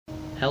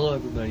Hello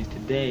everybody,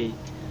 today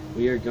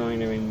we are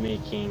going to be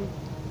making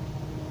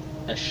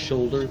a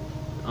shoulder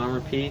armor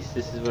piece.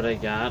 This is what I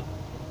got.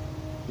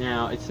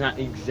 Now, it's not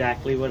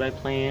exactly what I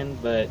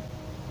planned, but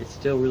it's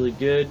still really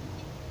good.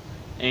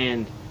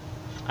 And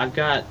I've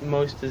got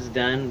most of this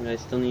done. What I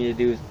still need to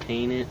do is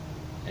paint it.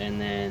 And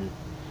then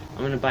I'm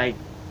going to buy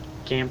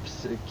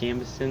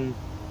Gambison,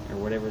 or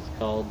whatever it's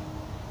called.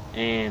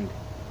 And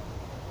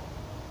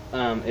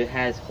it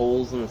has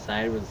holes on the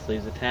side where the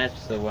sleeve's attached,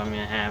 so I'm going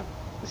to have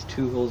there's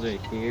two holes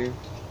right here,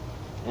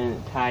 and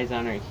it ties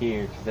on right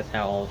here, because that's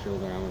how all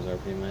shoulder armors are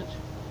pretty much.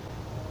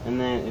 And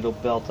then it'll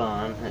belt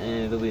on,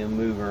 and it'll be a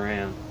move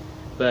around.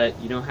 But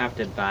you don't have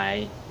to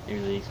buy a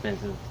really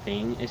expensive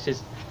thing. It's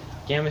just,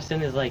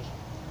 Gambison is like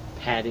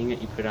padding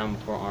that you put on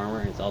before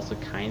armor, and it's also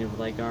kind of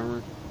like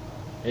armor.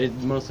 It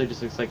mostly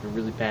just looks like a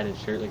really padded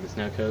shirt, like a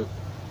snow coat.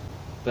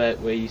 But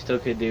what you still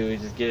could do is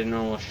just get a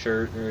normal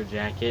shirt or a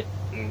jacket,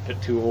 and put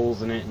two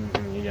holes in it,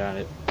 and you got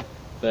it.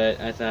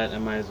 But I thought I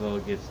might as well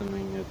get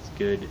something that's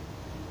good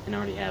and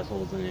already has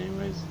holes in it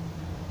anyways.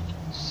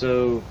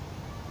 So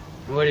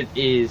what it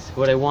is,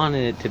 what I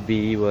wanted it to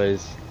be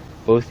was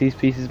both these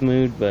pieces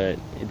moved, but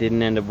it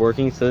didn't end up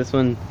working. So this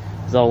one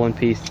is all one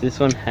piece. This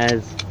one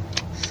has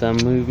some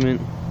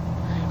movement,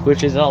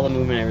 which is all the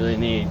movement I really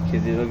need,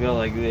 because it'll go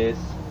like this.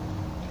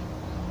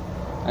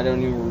 I don't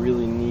even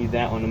really need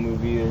that one to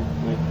move either.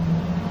 Like,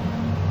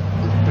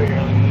 it's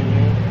barely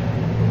moving.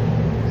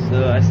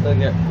 So I still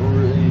got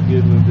really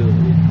good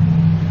mobility.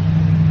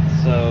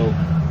 So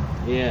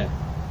yeah.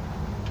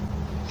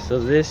 So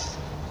this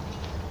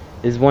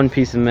is one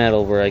piece of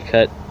metal where I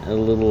cut a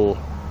little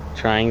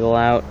triangle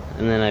out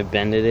and then I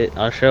bended it.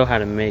 I'll show how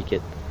to make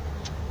it.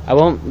 I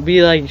won't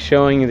be like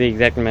showing the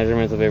exact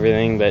measurements of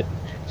everything, but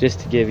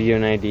just to give you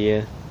an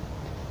idea.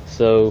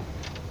 So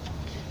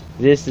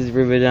this is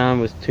riveted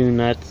on with two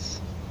nuts,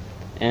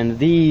 and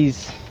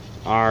these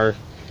are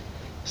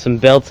some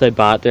belts I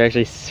bought. They're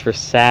actually for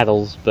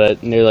saddles,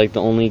 but they're like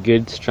the only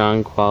good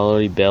strong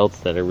quality belts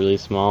that are really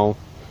small.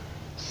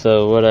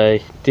 So what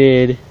I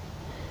did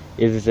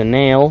is it's a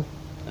nail,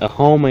 a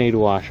homemade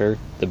washer,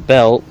 the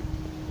belt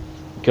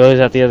goes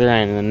out the other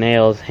end, and the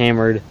nail is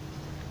hammered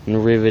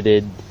and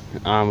riveted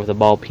with a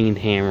ball peen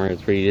hammer.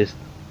 It's where you just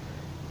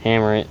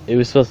hammer it. It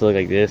was supposed to look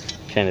like this,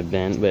 kind of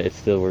bent, but it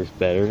still works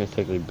better. It's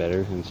actually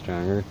better and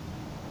stronger,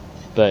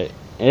 but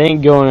it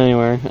ain't going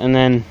anywhere. And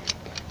then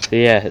so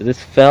yeah, this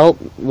felt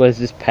was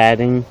just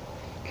padding,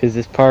 because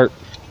this part,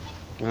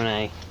 when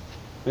I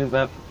move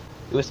up,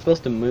 it was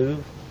supposed to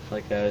move,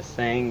 like I was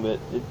saying, but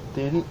it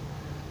didn't.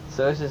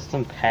 So it's just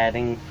some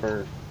padding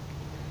for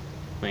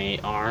my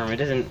arm. It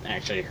doesn't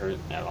actually hurt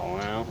at all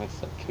now.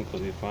 It's like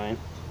completely fine.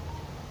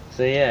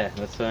 So yeah,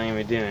 that's what I'm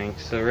going to be doing.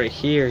 So right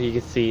here, you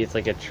can see it's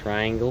like a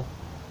triangle,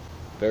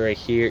 but right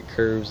here it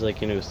curves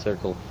like into a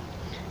circle.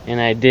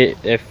 And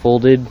I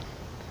folded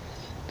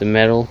the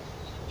metal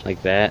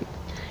like that.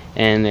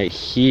 And right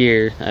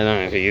here, I don't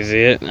know if you can see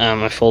it,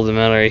 I folded the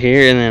metal right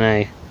here, and then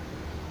I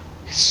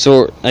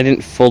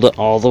didn't fold it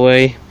all the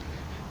way,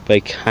 but I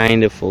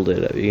kind of folded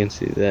it up. You can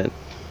see that.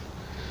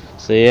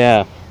 So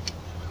yeah,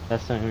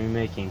 that's what I'm going to be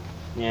making.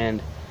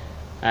 And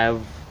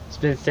I've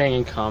been saying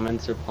in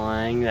comments,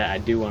 replying, that I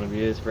do want to do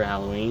this for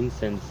Halloween,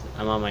 since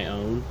I'm on my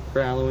own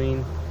for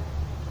Halloween,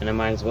 and I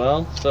might as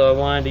well. So I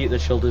wanted to get the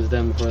shoulders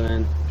done before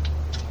then.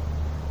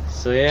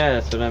 So yeah,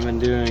 that's what I've been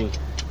doing.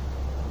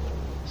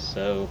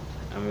 So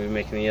I'm going to be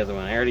making the other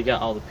one. I already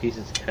got all the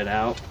pieces cut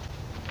out.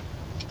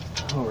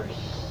 Over here.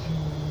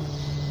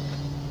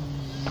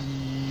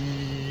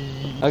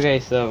 Okay,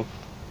 so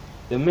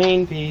the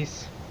main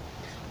piece,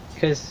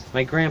 because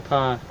my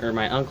grandpa, or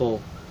my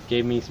uncle,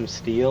 gave me some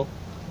steel.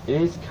 It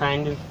is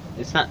kind of,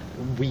 it's not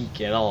weak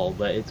at all,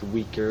 but it's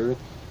weaker.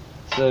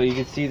 So you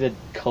can see the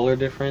color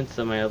difference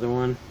on my other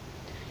one.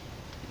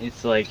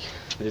 It's like,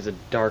 there's a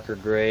darker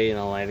gray and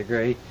a lighter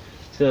gray.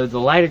 So the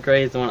lighter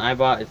gray is the one I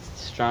bought. It's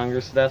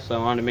stronger stuff, so I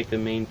wanted to make the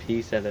main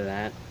piece out of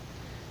that.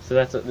 So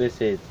that's what this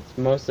is. It's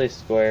mostly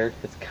square.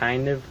 It's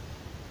kind of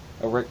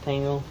a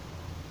rectangle,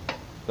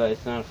 but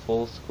it's not a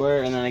full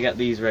square. And then I got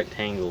these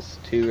rectangles,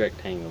 two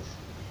rectangles.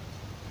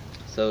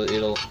 So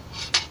it'll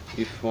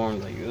be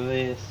formed like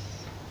this,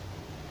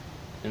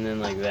 and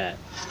then like that.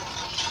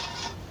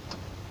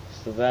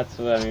 So that's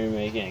what I'm going to be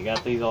making. I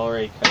got these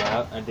already cut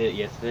out. I did it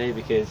yesterday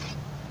because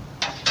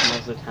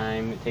most of the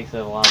time it takes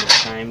a lot of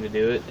time to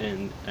do it,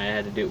 and I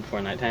had to do it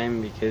before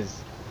nighttime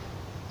because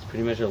it's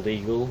pretty much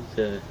illegal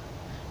to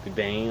be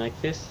banging like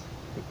this.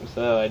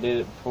 So I did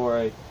it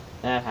before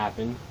that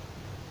happened.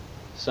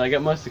 So I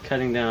got most of the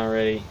cutting done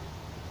already.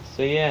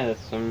 So yeah,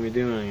 that's what I'm going to be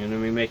doing. I'm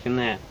going to be making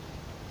that.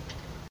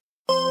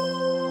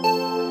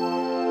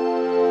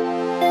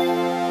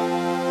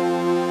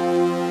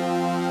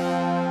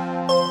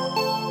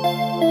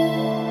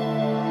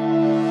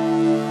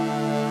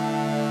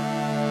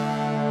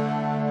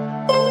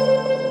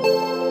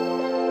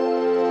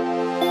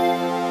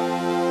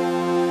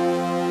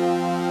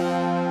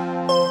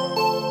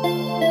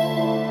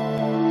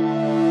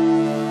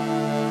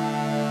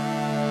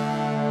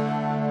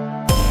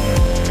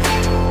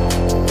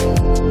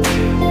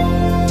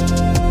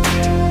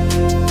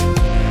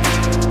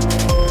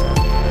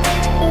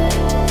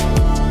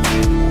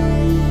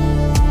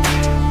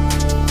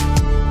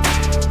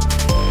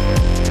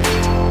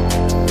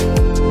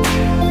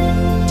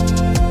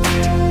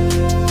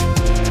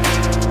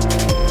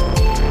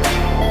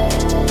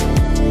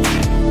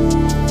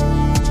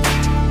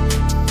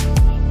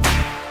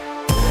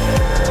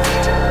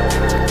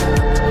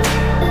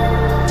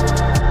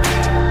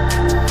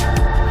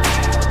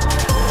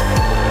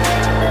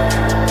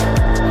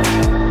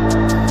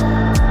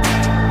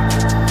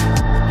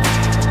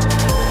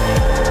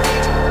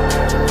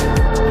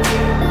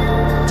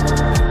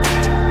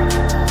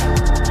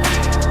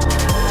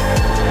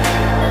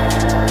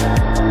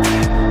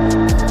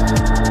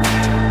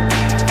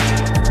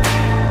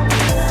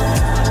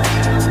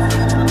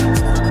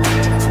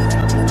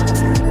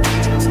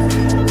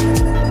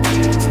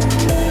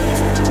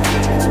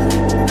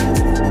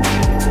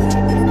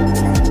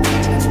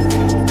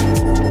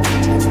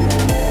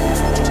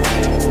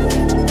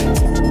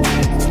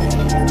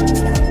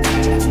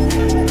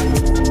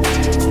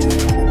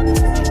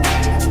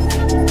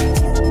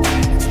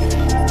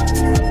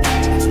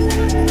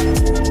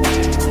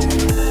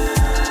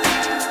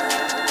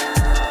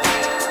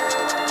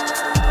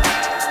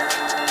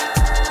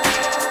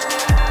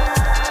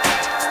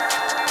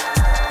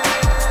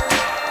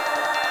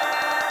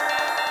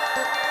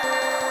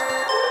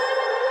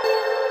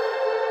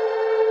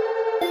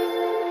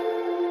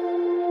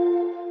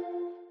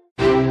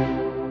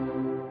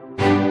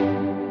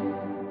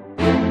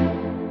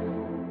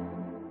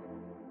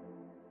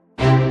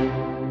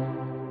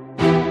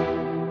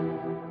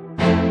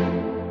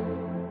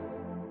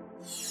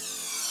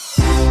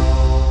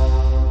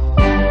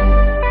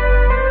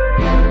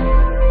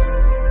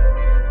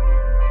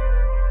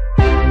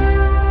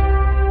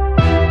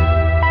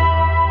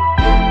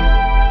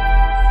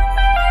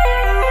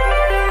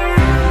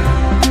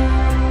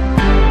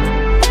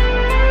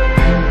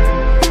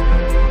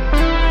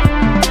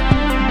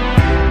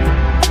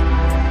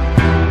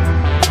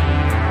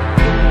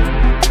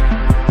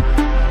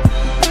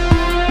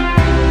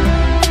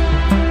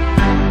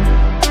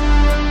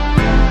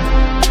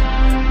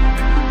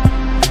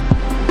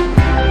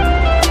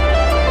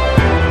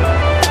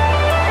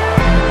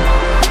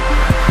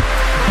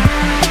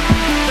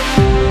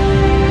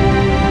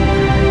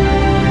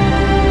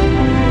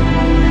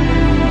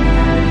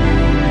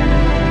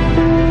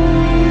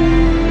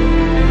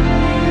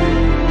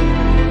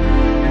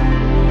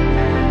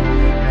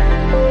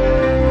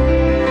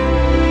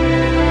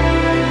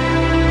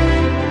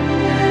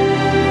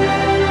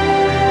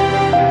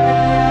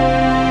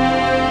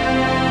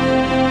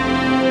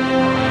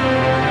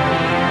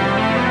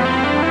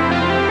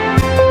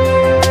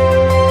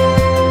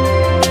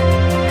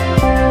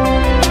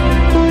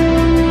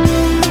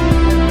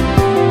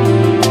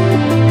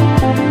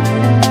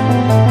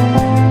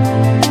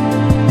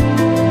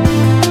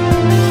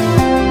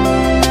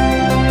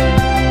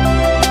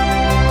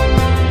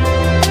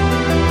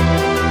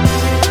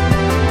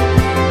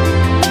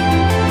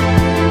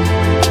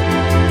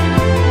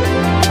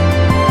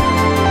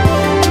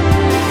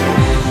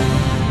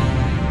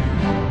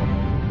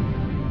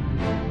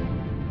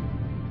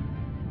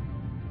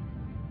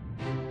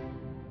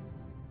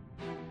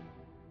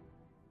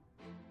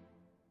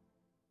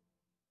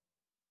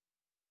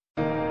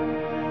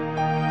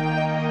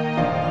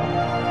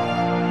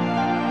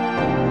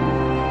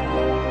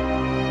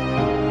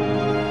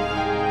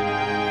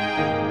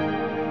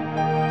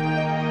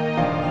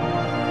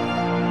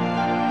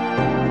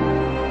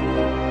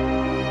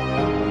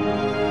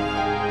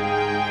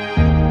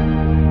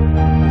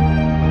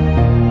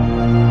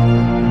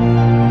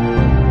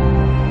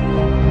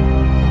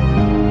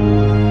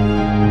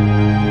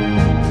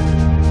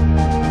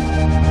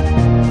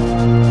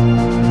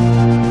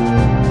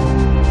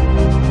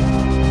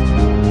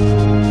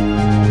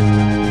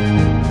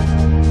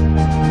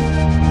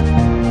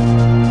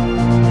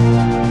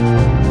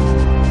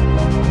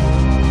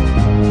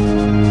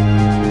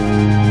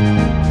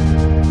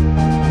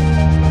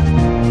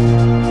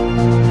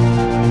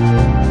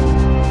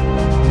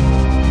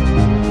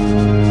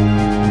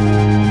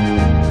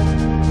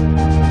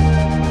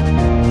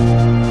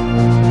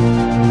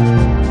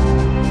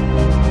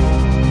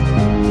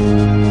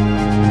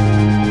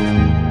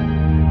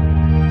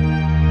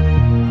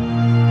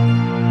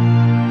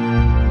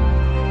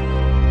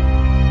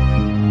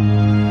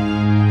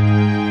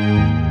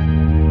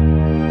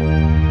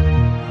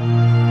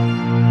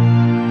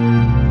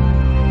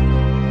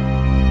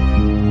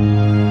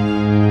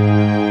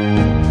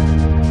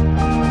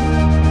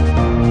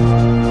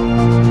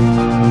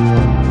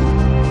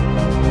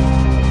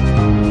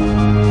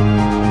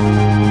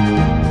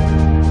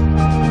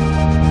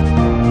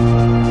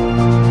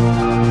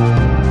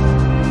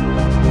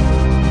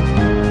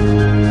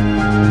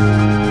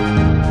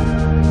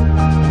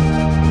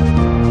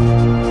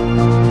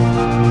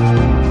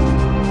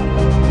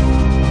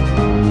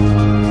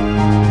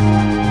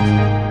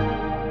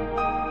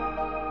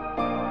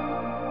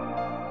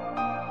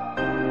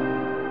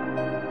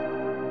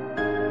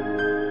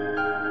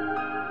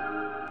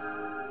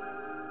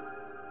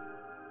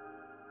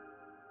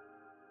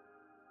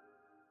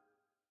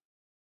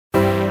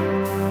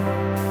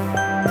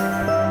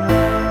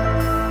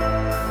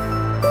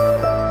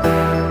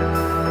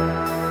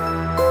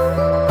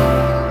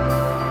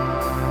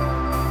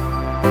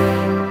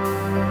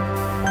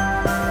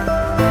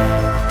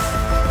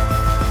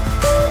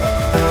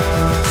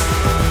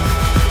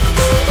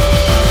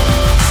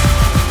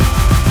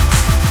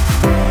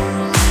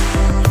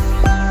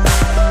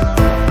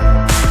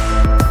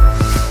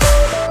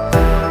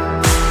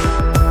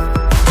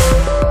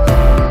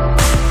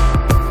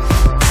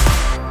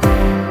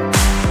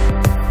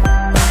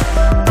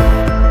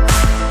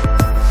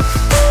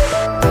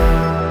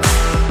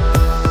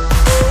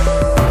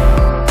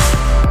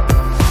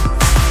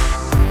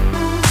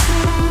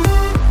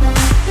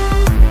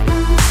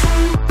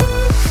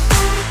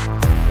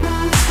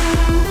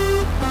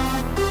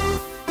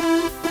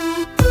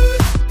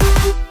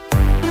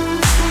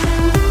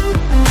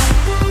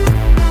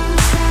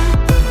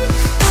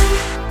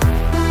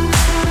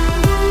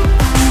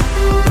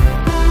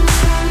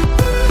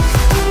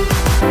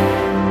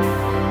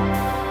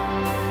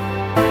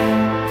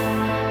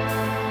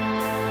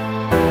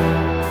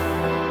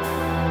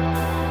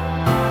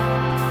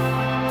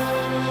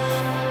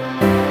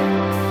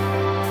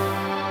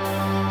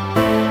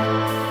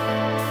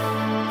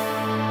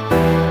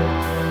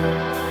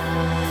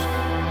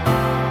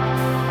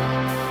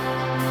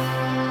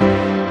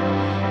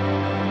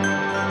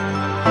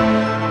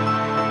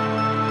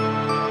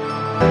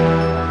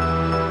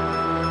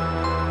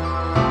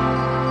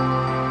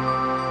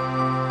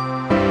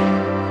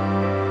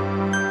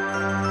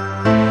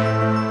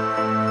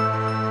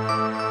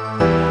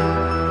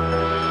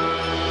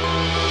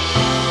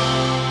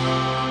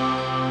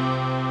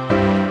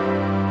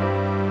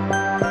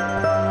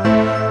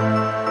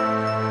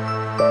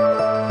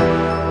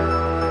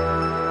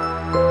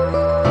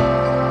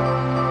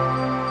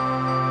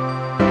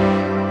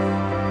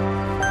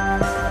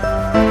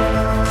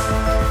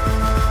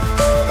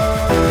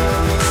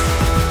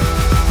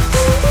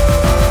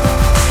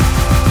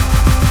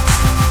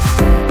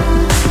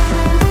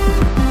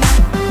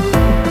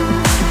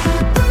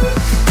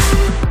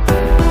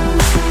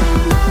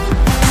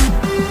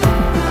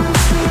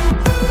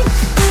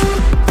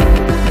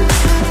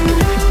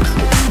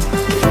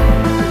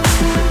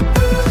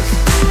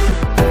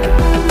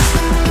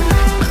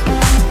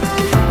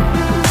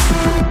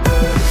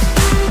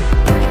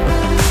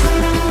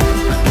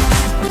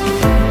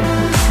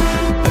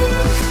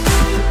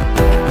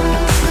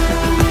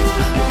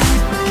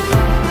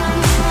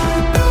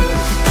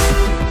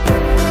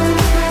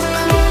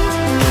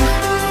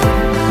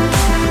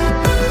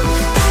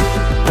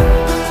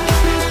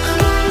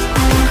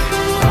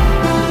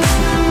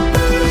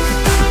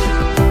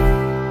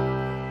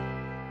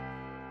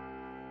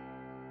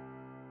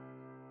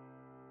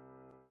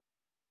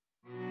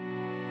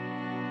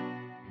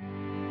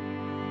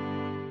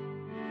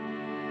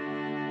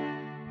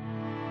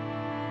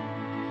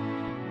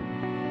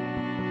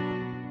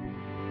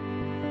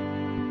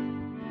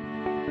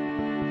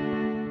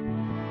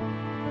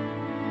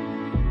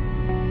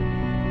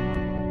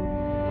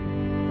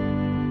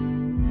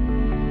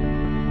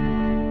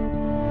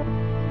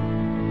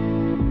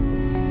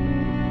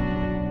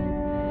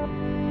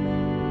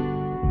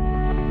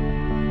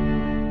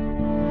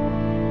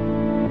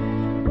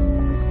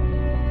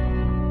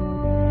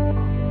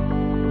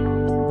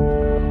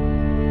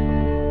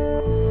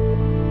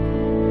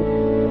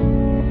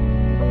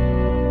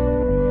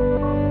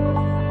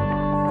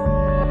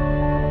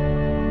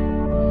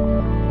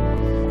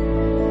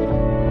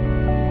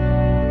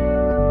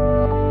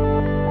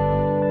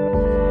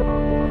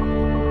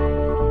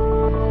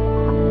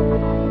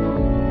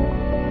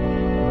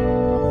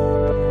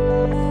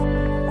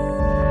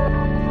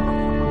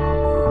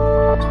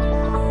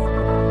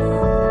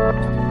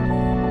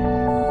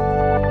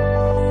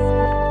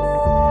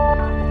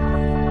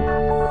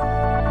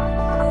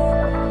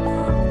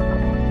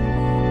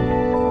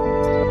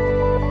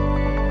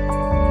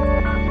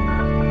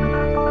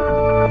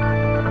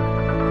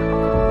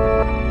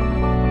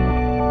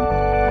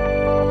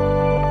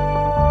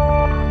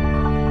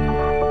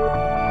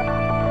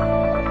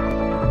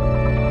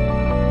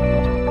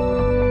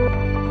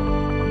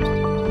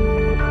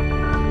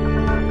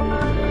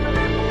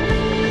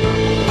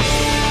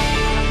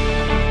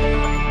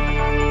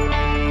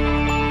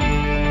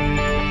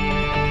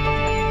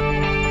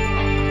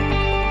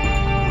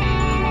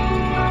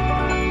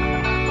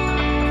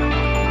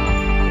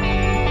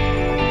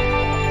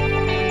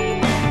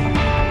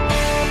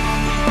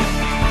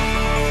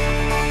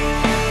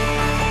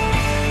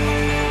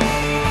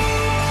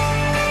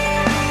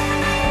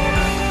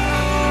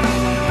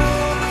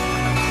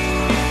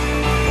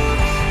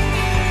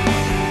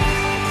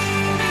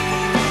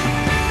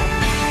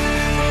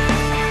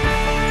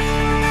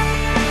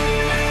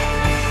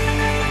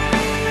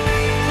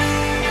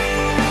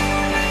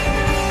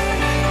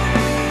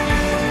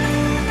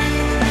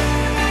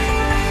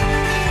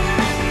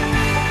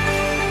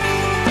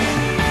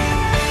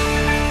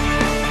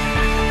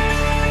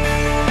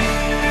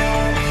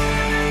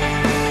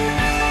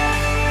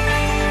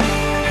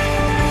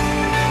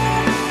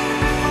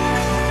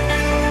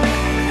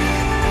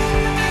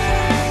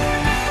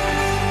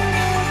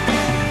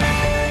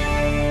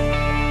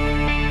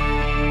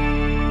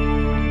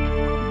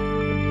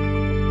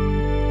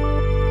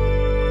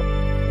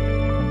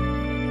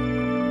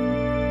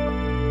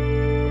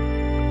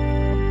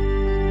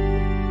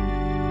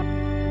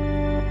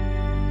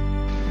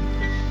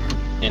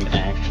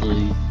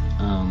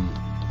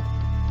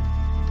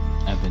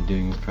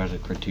 doing this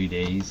project for 2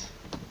 days.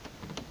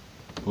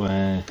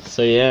 Well,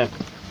 so yeah,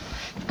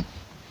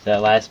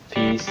 that last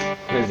piece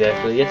was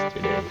actually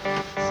yesterday,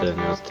 so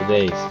now it's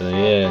today, so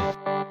yeah.